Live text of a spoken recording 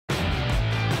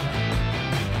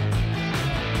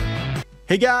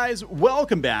Hey guys,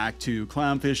 welcome back to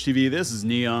Clownfish TV. This is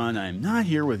Neon. I'm not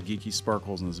here with Geeky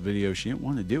Sparkles in this video. She didn't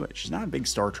want to do it. She's not a big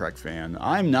Star Trek fan.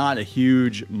 I'm not a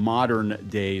huge modern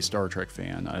day Star Trek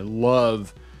fan. I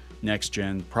love Next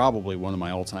Gen, probably one of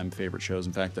my all-time favorite shows.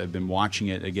 In fact, I've been watching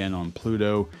it again on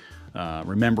Pluto,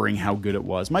 remembering how good it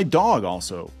was. My dog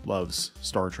also loves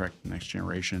Star Trek Next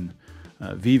Generation.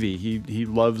 Vivi, he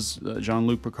loves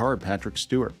Jean-Luc Picard, Patrick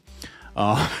Stewart.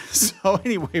 So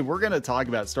anyway, we're going to talk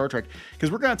about Star Trek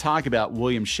because we're going to talk about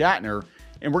William Shatner,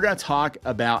 and we're going to talk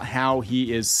about how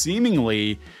he is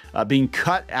seemingly being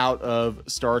cut out of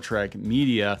Star Trek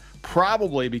media,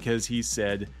 probably because he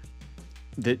said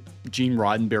that Gene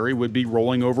Roddenberry would be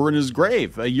rolling over in his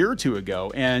grave a year or two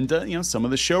ago. And, you know, some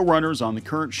of the showrunners on the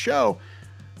current shows,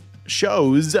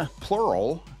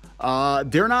 plural,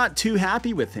 they're not too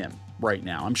happy with him right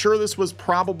now. I'm sure this was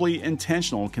probably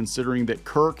intentional, considering that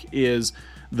Kirk is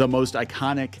the most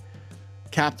iconic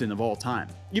captain of all time.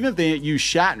 Even if they used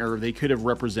Shatner, they could have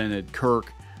represented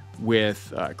Kirk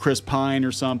with Chris Pine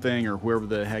or something, or whoever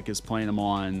the heck is playing him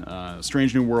on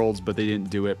Strange New Worlds, but they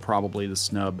didn't do it, probably to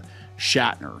snub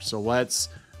Shatner. So let's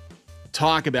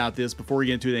talk about this. Before we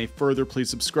get into it any further, please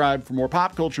subscribe for more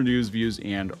pop culture news, views,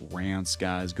 and rants,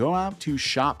 guys. Go out to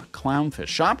Shop Clownfish,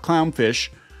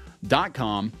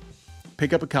 shopclownfish.com.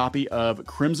 Pick up a copy of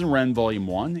Crimson Wren Volume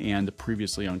 1 and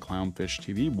previously on Clownfish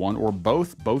TV, one or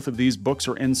both. Both of these books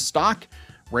are in stock,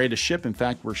 ready to ship. In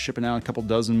fact, we're shipping out a couple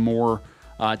dozen more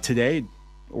today,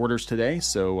 orders today.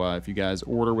 So if you guys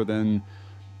order within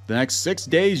the next 6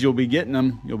 days, you'll be getting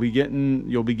them. You'll be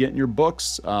getting your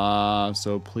books.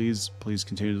 So please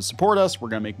continue to support us. We're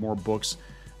gonna make more books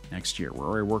next year. We're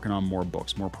already working on more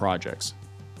books, more projects.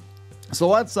 So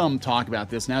let's talk about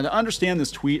this. Now, to understand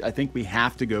this tweet, I think we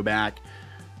have to go back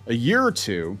a year or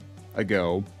two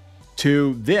ago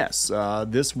to this.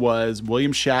 This was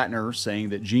William Shatner saying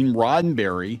that Gene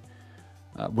Roddenberry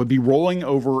would be rolling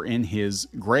over in his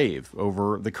grave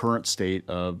over the current state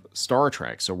of Star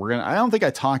Trek. So I don't think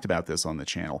I talked about this on the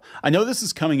channel. I know this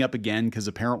is coming up again because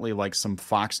apparently like some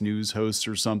Fox News hosts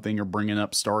or something are bringing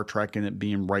up Star Trek and it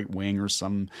being right wing or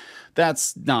some.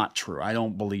 That's not true. I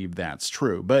don't believe that's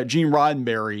true. But Gene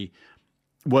Roddenberry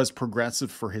was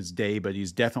progressive for his day, but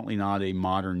he's definitely not a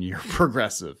modern year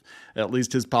progressive, at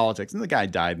least his politics. And the guy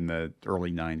died in the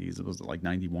early 90s. It was like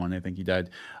 91, I think he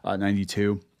died,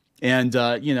 92. And,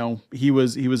 you know, he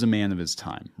was a man of his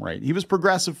time, right? He was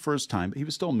progressive for his time, but he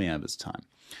was still a man of his time.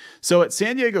 So at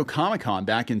San Diego Comic-Con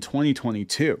back in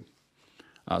 2022,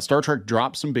 Star Trek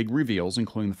dropped some big reveals,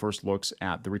 including the first looks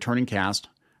at the returning cast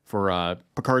for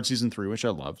Picard Season 3, which I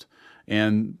loved,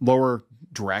 and Lower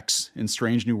Decks in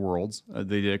Strange New Worlds.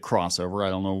 They did a crossover. I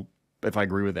don't know if I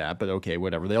agree with that, but okay,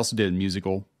 whatever. They also did a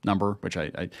musical number, which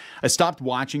I stopped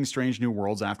watching Strange New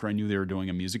Worlds after I knew they were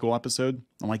doing a musical episode.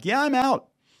 I'm like, yeah, I'm out.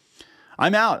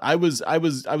 I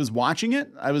was watching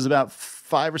it. I was about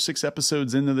 5 or 6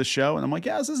 episodes into the show, and I'm like,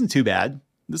 yeah, this isn't too bad.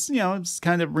 This, you know, it's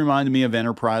kind of reminded me of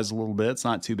Enterprise a little bit. It's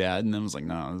not too bad. And then I was like,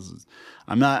 no,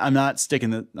 I'm not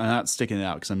sticking it out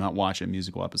because I'm not watching a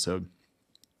musical episode.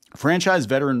 Franchise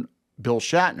veteran Bill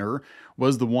Shatner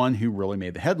was the one who really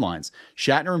made the headlines.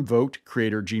 Shatner invoked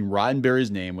creator Gene Roddenberry's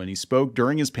name when he spoke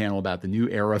during his panel about the new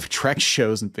era of Trek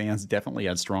shows, and fans definitely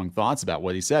had strong thoughts about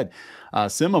what he said.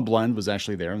 Cinema Blend was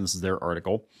actually there, and this is their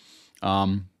article.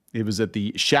 It was at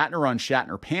the Shatner on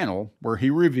Shatner panel where he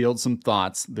revealed some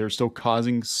thoughts that are still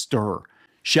causing stir.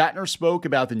 Shatner spoke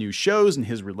about the new shows and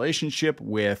his relationship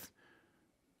with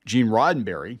Gene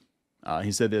Roddenberry.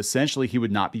 He said that essentially he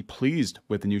would not be pleased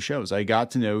with the new shows. I got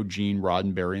to know Gene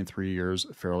Roddenberry in 3 years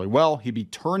fairly well. He'd be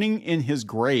turning in his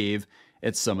grave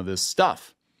at some of this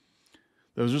stuff.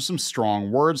 Those are some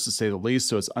strong words, to say the least,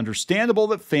 so it's understandable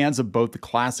that fans of both the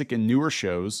classic and newer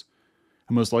shows,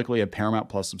 who most likely have Paramount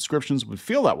Plus subscriptions, would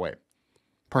feel that way.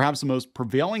 Perhaps the most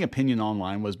prevailing opinion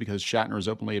online was because Shatner has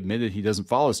openly admitted he doesn't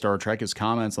follow Star Trek. His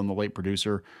comments on the late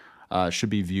producer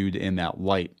should be viewed in that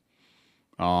light.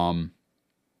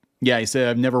 Yeah, he said,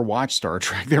 I've never watched Star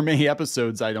Trek. There are many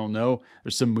episodes I don't know.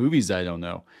 There's some movies I don't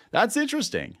know. That's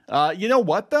interesting. You know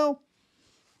what, though?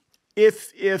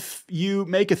 If you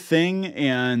make a thing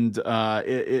and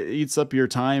it eats up your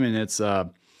time and it's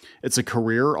a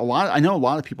career, I know a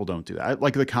lot of people don't do that.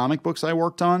 Like the comic books I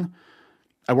worked on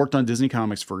Disney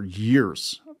Comics for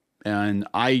years. And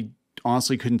I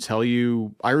honestly couldn't tell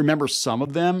you. I remember some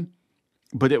of them,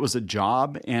 but it was a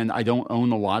job, and I don't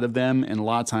own a lot of them. And a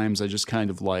lot of times I just kind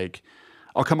of like,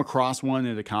 I'll come across one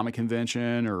at a comic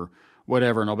convention or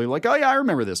whatever, and I'll be like, oh yeah, I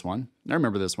remember this one. I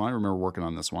remember working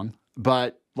on this one.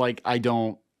 But like, I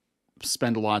don't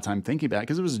spend a lot of time thinking about it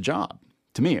because it was a job.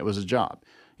 To me, it was a job.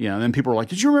 You know, and then people are like,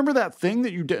 did you remember that thing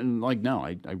that you didn't? Like, no,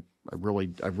 I I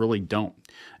really don't.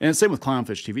 And same with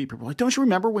Clownfish TV. People are like, don't you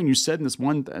remember when you said in this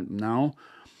one? No,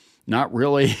 not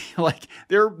really. Like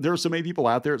there are so many people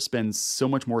out there that spend so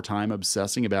much more time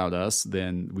obsessing about us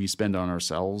than we spend on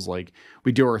ourselves. Like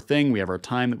we do our thing, we have our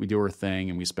time that we do our thing,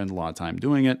 and we spend a lot of time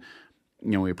doing it.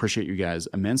 You know, we appreciate you guys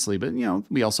immensely, but you know,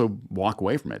 we also walk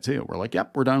away from it too. We're like,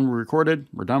 yep, we're done. We recorded.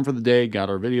 We're done for the day. Got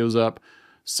our videos up.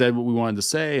 Said what we wanted to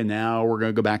say, and now we're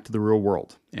going to go back to the real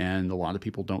world. And a lot of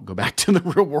people don't go back to the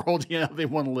real world. You know, they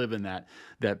want to live in that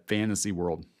fantasy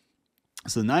world.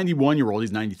 So the 91-year-old,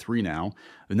 he's 93 now.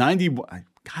 The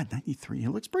 93. He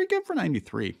looks pretty good for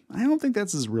 93. I don't think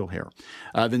that's his real hair.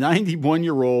 The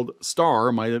 91-year-old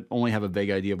star might only have a vague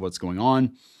idea of what's going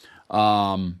on.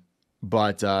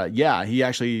 Yeah, he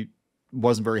actually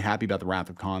wasn't very happy about the Wrath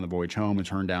of Khan, The Voyage Home, and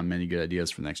turned down many good ideas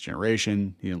for the next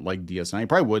generation. He didn't like DS9. He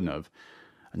probably wouldn't have.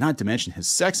 Not to mention his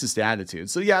sexist attitude.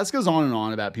 So yeah, this goes on and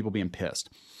on about people being pissed.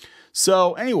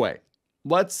 So anyway,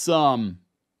 let's, yeah,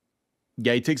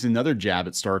 he takes another jab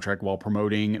at Star Trek while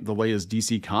promoting the latest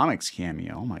DC Comics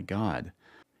cameo. Oh my God.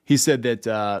 He said that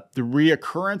the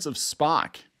reoccurrence of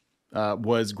Spock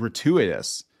was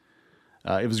gratuitous.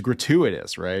 It was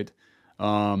gratuitous, right?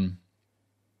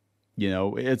 You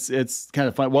know, it's kind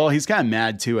of fun. Well, he's kind of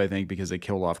mad too, I think, because they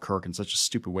killed off Kirk in such a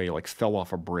stupid way. He like fell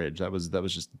off a bridge. That was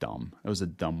just dumb. That was a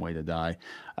dumb way to die.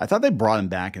 I thought they brought him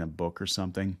back in a book or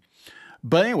something.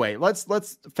 But anyway, let's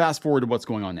fast forward to what's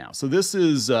going on now. So this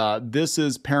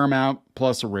is Paramount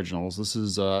Plus Originals. This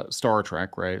is Star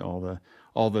Trek, right?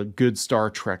 All the good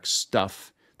Star Trek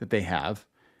stuff that they have.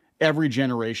 Every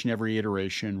generation, every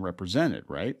iteration represented,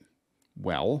 right?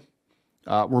 Well,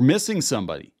 we're missing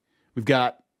somebody. We've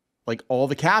got like all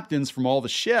the captains from all the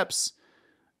ships,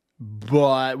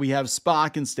 but we have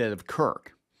Spock instead of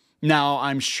Kirk. Now,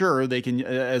 I'm sure they can,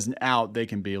 as an out, they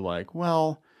can be like,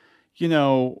 well, you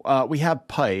know, we have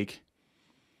Pike.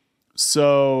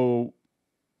 So,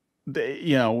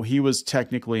 you know, he was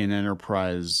technically an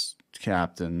Enterprise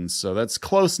captain. So that's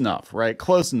close enough, right?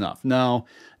 Close enough. No,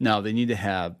 they need to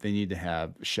have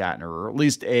Shatner, or at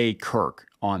least a Kirk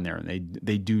on there. And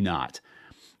they do not.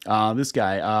 This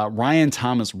guy, Ryan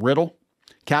Thomas Riddle,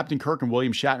 Captain Kirk and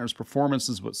William Shatner's performance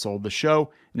is what sold the show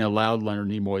and allowed Leonard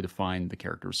Nimoy to find the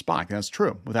character of Spock. And that's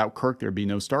true. Without Kirk, there'd be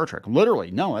no Star Trek.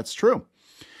 Literally, no, that's true.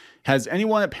 Has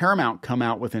anyone at Paramount come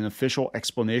out with an official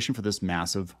explanation for this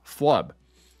massive flub?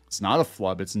 It's not a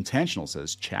flub. It's intentional,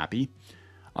 says Chappie.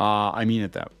 I mean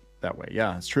it that way.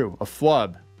 Yeah, it's true. A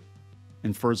flub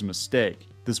infers a mistake.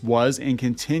 This was and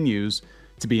continues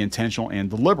to be intentional and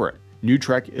deliberate. New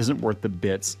Trek isn't worth the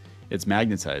bits it's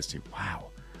magnetized to. Wow.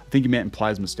 I think you meant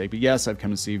implies mistake, but yes, I've come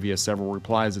to see via several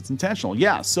replies it's intentional.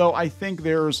 Yeah, so I think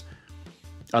there's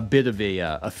a bit of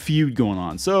a feud going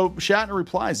on. So Shatner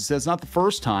replies, he says, it's not the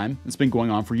first time. It's been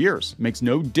going on for years. It makes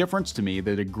no difference to me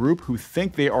that a group who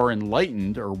think they are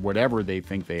enlightened, or whatever they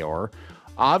think they are,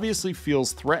 obviously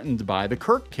feels threatened by the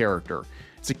Kirk character.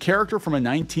 It's a character from a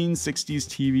 1960s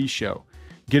TV show.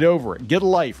 Get over it. Get a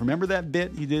life. Remember that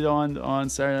bit he did on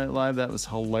Saturday Night Live? That was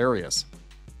hilarious.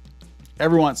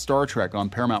 Everyone at Star Trek on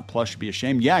Paramount Plus should be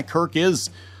ashamed. Yeah, Kirk is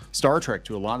Star Trek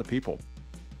to a lot of people.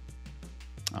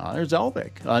 There's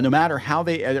Elvick. No matter how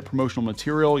they edit promotional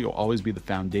material, you'll always be the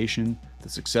foundation the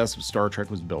success of Star Trek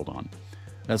was built on.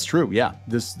 That's true. Yeah,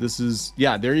 this is,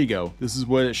 yeah, there you go. This is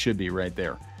what it should be right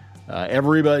there.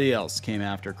 Everybody else came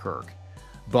after Kirk.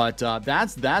 But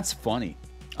that's funny.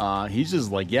 He's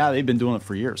just like, yeah, they've been doing it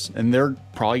for years. And they're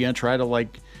probably going to try to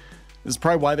like, this is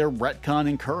probably why they're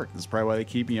retconning Kirk. This is probably why they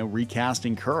keep,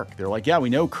 recasting Kirk. They're like, yeah, we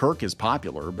know Kirk is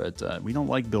popular, but we don't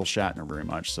like Bill Shatner very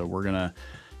much. So we're going to,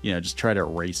 just try to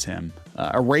erase him.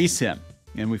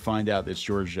 And we find out that it's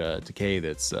George Takei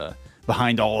that's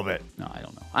behind all of it. No, I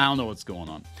don't know. I don't know what's going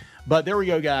on. But there we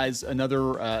go, guys.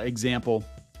 Another example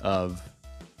of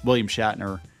William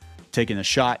Shatner taking a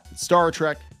shot at Star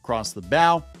Trek across the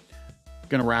bow.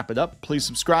 Going to wrap it up. Please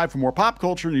subscribe for more pop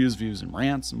culture news, views, and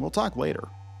rants, and we'll talk later.